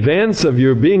in advance of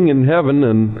your being in heaven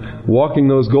and walking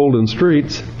those golden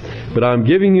streets. But I'm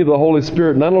giving you the Holy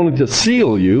Spirit not only to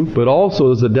seal you, but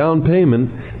also as a down payment,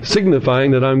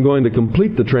 signifying that I'm going to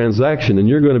complete the transaction and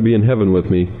you're going to be in heaven with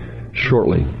me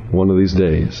shortly, one of these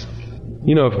days.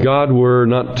 You know, if God were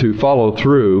not to follow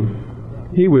through,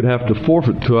 He would have to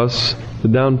forfeit to us the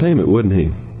down payment, wouldn't He?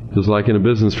 Just like in a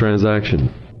business transaction.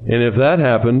 And if that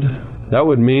happened, that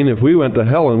would mean if we went to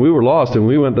hell and we were lost and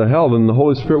we went to hell, then the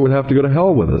Holy Spirit would have to go to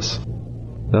hell with us.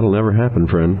 That'll never happen,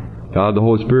 friend. God the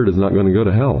Holy Spirit is not going to go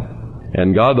to hell.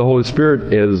 And God the Holy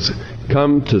Spirit is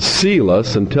come to seal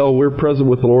us until we're present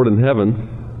with the Lord in heaven.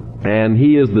 And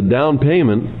He is the down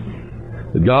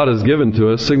payment that God has given to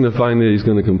us, signifying that He's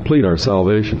going to complete our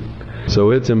salvation.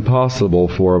 So it's impossible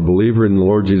for a believer in the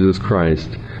Lord Jesus Christ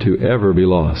to ever be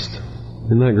lost.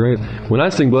 Isn't that great? When I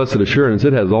sing Blessed Assurance,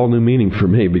 it has all new meaning for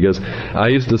me, because I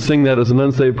used to sing that as an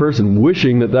unsaved person,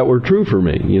 wishing that that were true for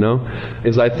me, you know.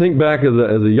 As I think back as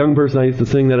a young person, I used to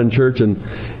sing that in church, and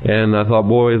I thought,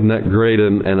 boy, isn't that great,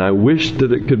 and I wished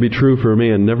that it could be true for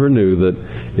me, and never knew that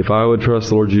if I would trust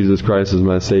the Lord Jesus Christ as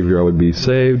my Savior, I would be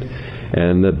saved,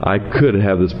 and that I could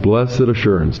have this blessed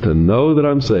assurance to know that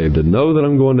I'm saved, to know that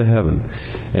I'm going to heaven.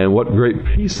 And what great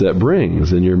peace that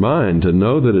brings in your mind to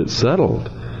know that it's settled,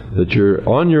 that you're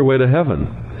on your way to heaven,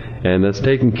 and that's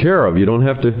taken care of. You don't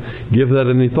have to give that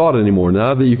any thought anymore.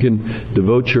 Now that you can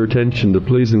devote your attention to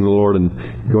pleasing the Lord and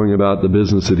going about the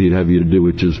business that He'd have you to do,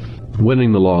 which is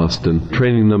winning the lost and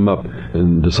training them up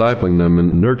and discipling them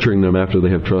and nurturing them after they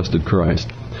have trusted Christ.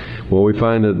 Well, we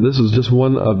find that this is just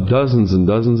one of dozens and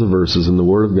dozens of verses in the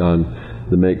Word of God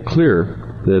that make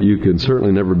clear that you can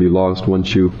certainly never be lost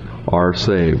once you are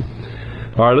saved.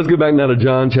 All right, let's go back now to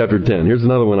John chapter 10. Here's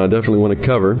another one I definitely want to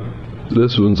cover.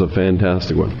 This one's a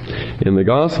fantastic one. In the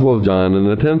Gospel of John, in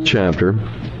the 10th chapter,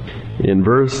 in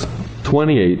verse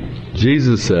 28,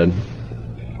 Jesus said,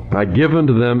 "I give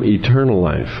unto them eternal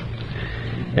life,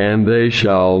 and they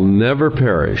shall never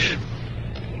perish,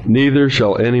 neither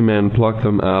shall any man pluck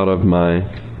them out of my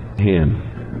hand."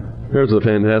 There's a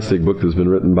fantastic book that's been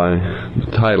written by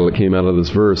the title that came out of this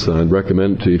verse, and I'd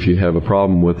recommend it to you if you have a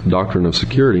problem with doctrine of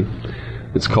security.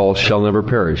 It's called Shall Never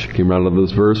Perish. It came out of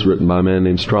this verse, written by a man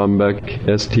named Strombeck,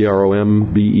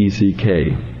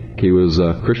 S-T-R-O-M-B-E-C-K. He was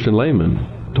a Christian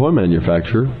layman, toy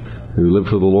manufacturer, who lived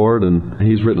for the Lord, and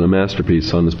he's written a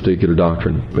masterpiece on this particular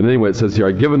doctrine. But anyway, it says here,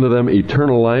 I've given to them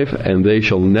eternal life, and they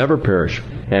shall never perish.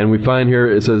 And we find here,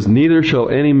 it says, neither shall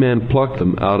any man pluck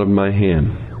them out of my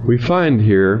hand. We find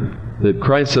here that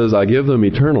Christ says, I give them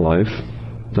eternal life,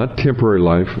 not temporary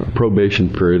life, a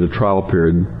probation period, a trial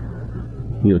period,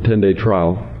 10-day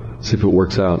trial, see if it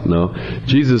works out. No.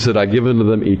 Jesus said, I give unto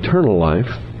them eternal life.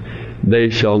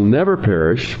 They shall never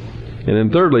perish. And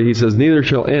then thirdly, he says, neither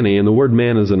shall any, and the word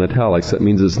man is in italics. That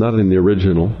means it's not in the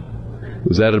original. It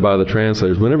was added by the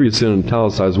translators. Whenever you see an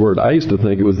italicized word, I used to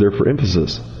think it was there for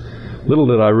emphasis. Little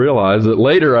did I realize that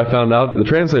later I found out the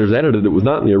translators added it was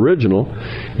not in the original.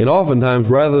 And oftentimes,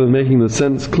 rather than making the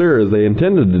sense clear as they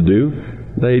intended to do,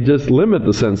 they just limit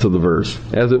the sense of the verse,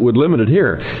 as it would limit it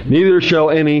here. Neither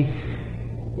shall any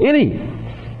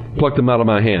pluck them out of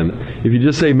my hand. If you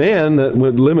just say man, that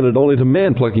would limit it only to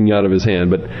man plucking you out of his hand.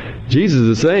 But Jesus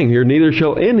is saying here, neither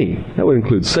shall any. That would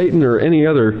include Satan or any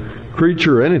other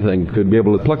creature or anything could be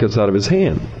able to pluck us out of his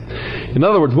hand. In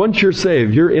other words, once you're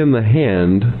saved, you're in the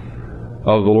hand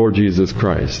of the Lord Jesus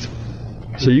Christ.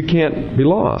 So you can't be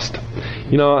lost.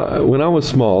 When I was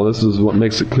small, this is what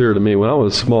makes it clear to me. When I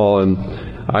was small, and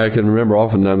I can remember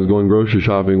oftentimes going grocery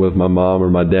shopping with my mom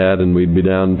or my dad, and we'd be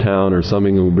downtown or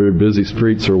something in very busy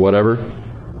streets or whatever.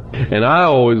 And I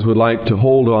always would like to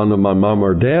hold on to my mom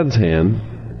or dad's hand,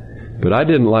 but I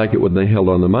didn't like it when they held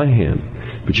on to my hand.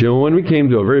 But when we came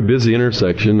to a very busy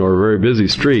intersection or a very busy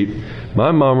street,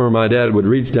 my mom or my dad would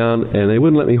reach down and they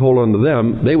wouldn't let me hold on to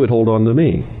them, they would hold on to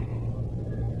me.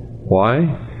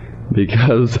 Why?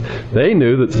 Because they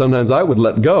knew that sometimes I would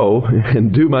let go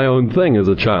and do my own thing as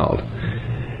a child.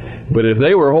 But if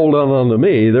they were holding on to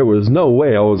me, there was no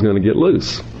way I was going to get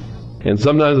loose. And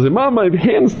sometimes I say, Mom, my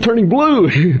hand's turning blue.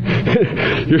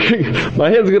 My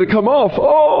hand's going to come off.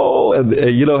 Oh! And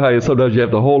you know how sometimes you have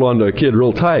to hold on to a kid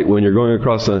real tight when you're going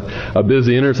across a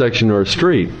busy intersection or a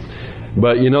street.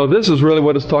 But this is really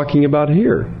what it's talking about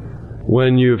here.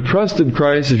 When you've trusted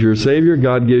Christ as your Savior,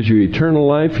 God gives you eternal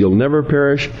life. You'll never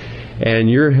perish.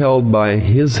 And you're held by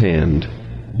His hand.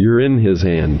 You're in His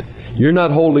hand. You're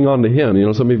not holding on to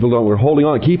Him. Some people don't. We're holding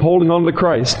on. Keep holding on to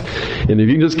Christ. And if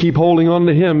you just keep holding on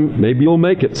to Him, maybe you'll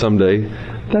make it someday.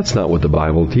 That's not what the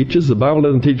Bible teaches. The Bible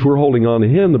doesn't teach we're holding on to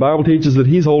Him. The Bible teaches that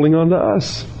He's holding on to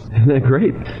us. Isn't that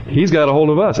great? He's got a hold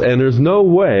of us. And there's no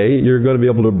way you're going to be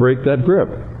able to break that grip.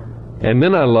 And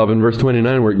then I love in verse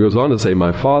 29 where it goes on to say,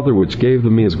 My Father which gave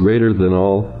them me is greater than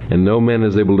all, and no man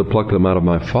is able to pluck them out of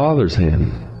my Father's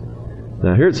hand.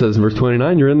 Now here it says in verse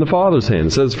 29, you're in the Father's hand.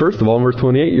 It says, first of all, in verse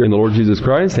 28, you're in the Lord Jesus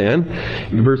Christ's hand.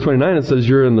 In verse 29, it says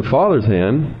you're in the Father's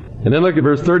hand. And then look at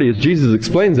verse 30, as Jesus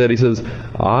explains that, He says,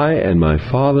 I and my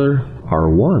Father are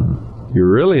one.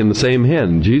 You're really in the same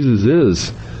hand. Jesus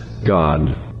is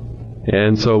God.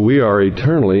 And so we are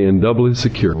eternally and doubly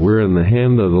secure. We're in the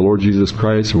hand of the Lord Jesus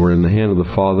Christ, and we're in the hand of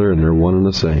the Father, and they're one and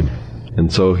the same.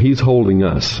 And so He's holding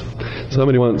us.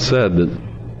 Somebody once said that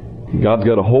God's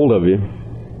got a hold of you,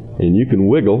 and you can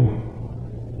wiggle,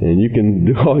 and you can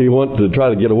do all you want to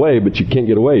try to get away, but you can't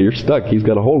get away. You're stuck. He's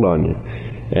got a hold on you.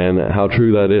 And how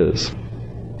true that is.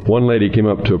 One lady came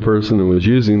up to a person and was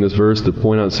using this verse to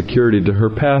point out security to her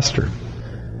pastor.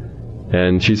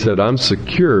 And she said, I'm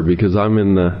secure because I'm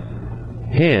in the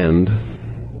hand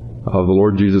of the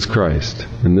Lord Jesus Christ.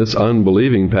 And this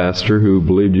unbelieving pastor who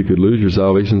believed you could lose your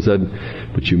salvation said,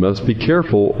 but you must be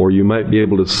careful or you might be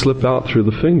able to slip out through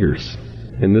the fingers.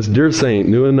 And this dear saint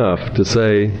knew enough to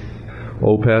say,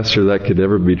 oh, Pastor, that could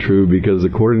never be true because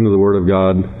according to the Word of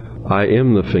God, I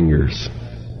am the fingers.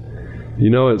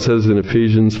 It says in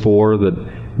Ephesians 4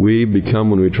 that we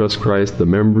become, when we trust Christ, the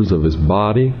members of His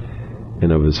body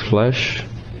and of His flesh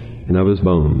and of His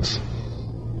bones.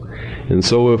 And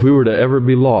so if we were to ever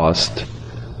be lost,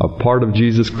 a part of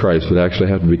Jesus Christ would actually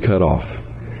have to be cut off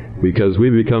because we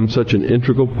become such an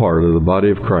integral part of the body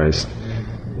of Christ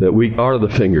that we are the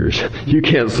fingers. You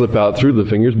can't slip out through the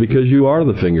fingers because you are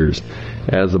the fingers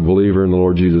as a believer in the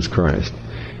Lord Jesus Christ.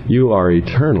 You are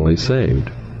eternally saved,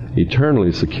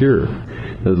 eternally secure.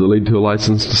 Does it lead to a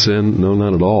license to sin? No,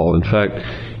 not at all. In fact,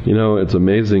 it's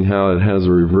amazing how it has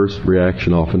a reverse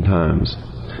reaction oftentimes.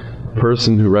 A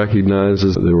person who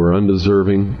recognizes that they were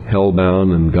undeserving, held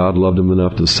down, and God loved them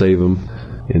enough to save them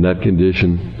in that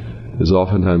condition is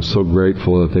oftentimes so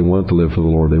grateful that they want to live for the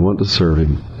Lord. They want to serve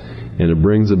Him. And it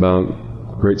brings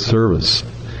about great service.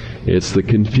 It's the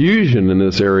confusion in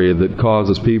this area that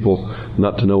causes people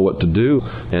not to know what to do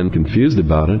and confused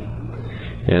about it.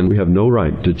 And we have no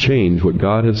right to change what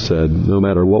God has said, no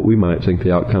matter what we might think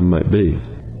the outcome might be.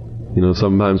 You know,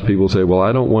 sometimes people say, well,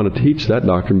 I don't want to teach that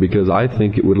doctrine because I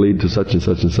think it would lead to such and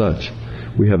such and such.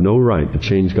 We have no right to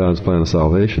change God's plan of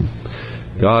salvation.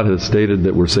 God has stated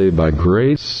that we're saved by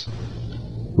grace,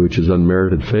 which is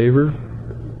unmerited favor,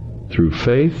 through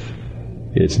faith.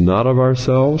 It's not of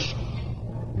ourselves.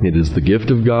 It is the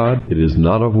gift of God. It is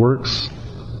not of works,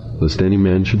 lest any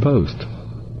man should boast.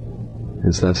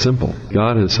 It's that simple.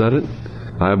 God has said it.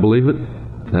 I believe it.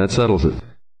 That settles it.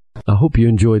 I hope you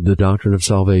enjoyed the doctrine of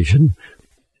salvation,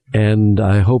 and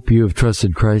I hope you have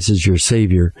trusted Christ as your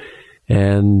Savior.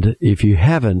 And if you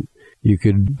haven't, you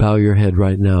could bow your head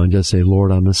right now and just say,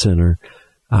 Lord, I'm a sinner.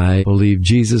 I believe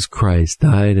Jesus Christ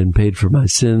died and paid for my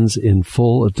sins in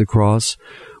full at the cross,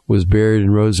 was buried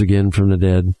and rose again from the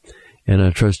dead. And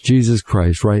I trust Jesus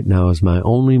Christ right now as my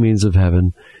only means of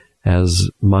heaven, as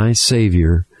my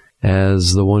Savior,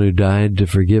 as the one who died to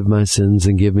forgive my sins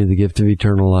and give me the gift of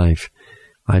eternal life.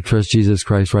 I trust Jesus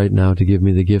Christ right now to give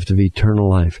me the gift of eternal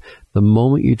life. The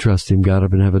moment you trust Him, God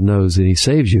up in heaven knows that He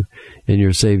saves you, and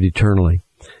you're saved eternally.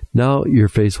 Now you're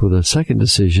faced with a second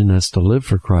decision, that's to live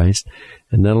for Christ,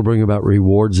 and that'll bring about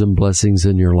rewards and blessings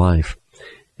in your life.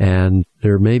 And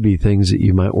there may be things that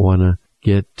you might want to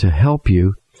get to help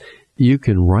you. You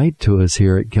can write to us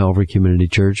here at Calvary Community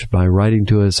Church by writing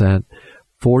to us at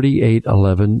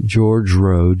 4811 George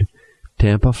Road,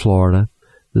 Tampa, Florida,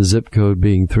 the zip code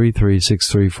being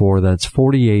 33634. That's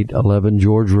 4811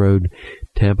 George Road,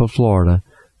 Tampa, Florida,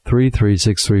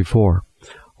 33634.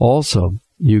 Also,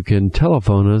 you can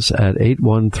telephone us at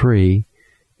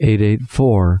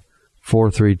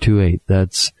 813-884-4328.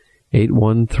 That's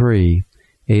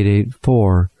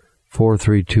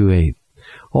 813-884-4328.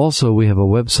 Also, we have a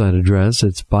website address.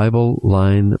 It's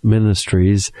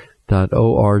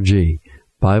BibleLineMinistries.org.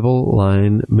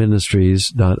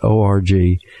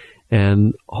 BibleLineMinistries.org.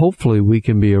 And hopefully we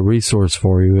can be a resource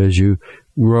for you as you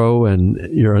grow in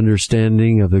your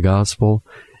understanding of the gospel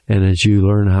and as you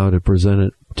learn how to present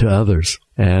it to others.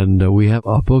 And we have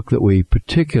a book that we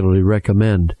particularly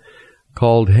recommend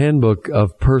called Handbook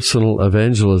of Personal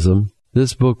Evangelism.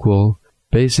 This book will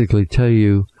basically tell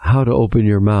you how to open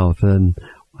your mouth and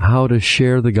how to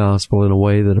share the gospel in a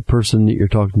way that a person that you're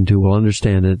talking to will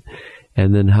understand it,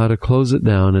 and then how to close it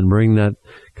down and bring that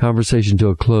conversation to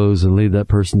a close and lead that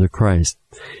person to Christ.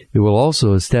 It will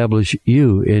also establish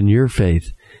you in your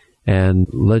faith and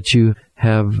let you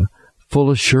have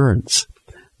full assurance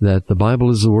that the Bible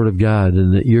is the Word of God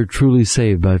and that you're truly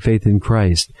saved by faith in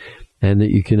Christ and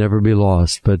that you can never be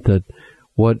lost, but that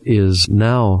what is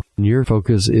now your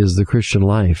focus is the Christian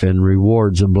life and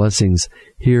rewards and blessings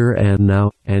here and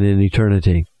now and in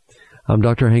eternity. I'm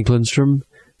Dr. Hank Lindstrom,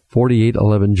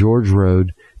 4811 George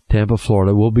Road, Tampa,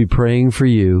 Florida. We'll be praying for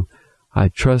you. I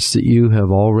trust that you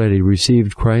have already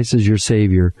received Christ as your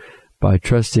Savior by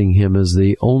trusting Him as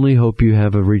the only hope you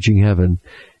have of reaching heaven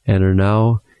and are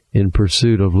now in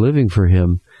pursuit of living for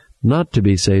Him, not to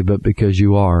be saved, but because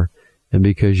you are and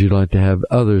because you'd like to have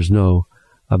others know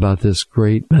about this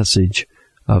great message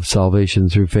of salvation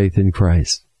through faith in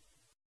Christ.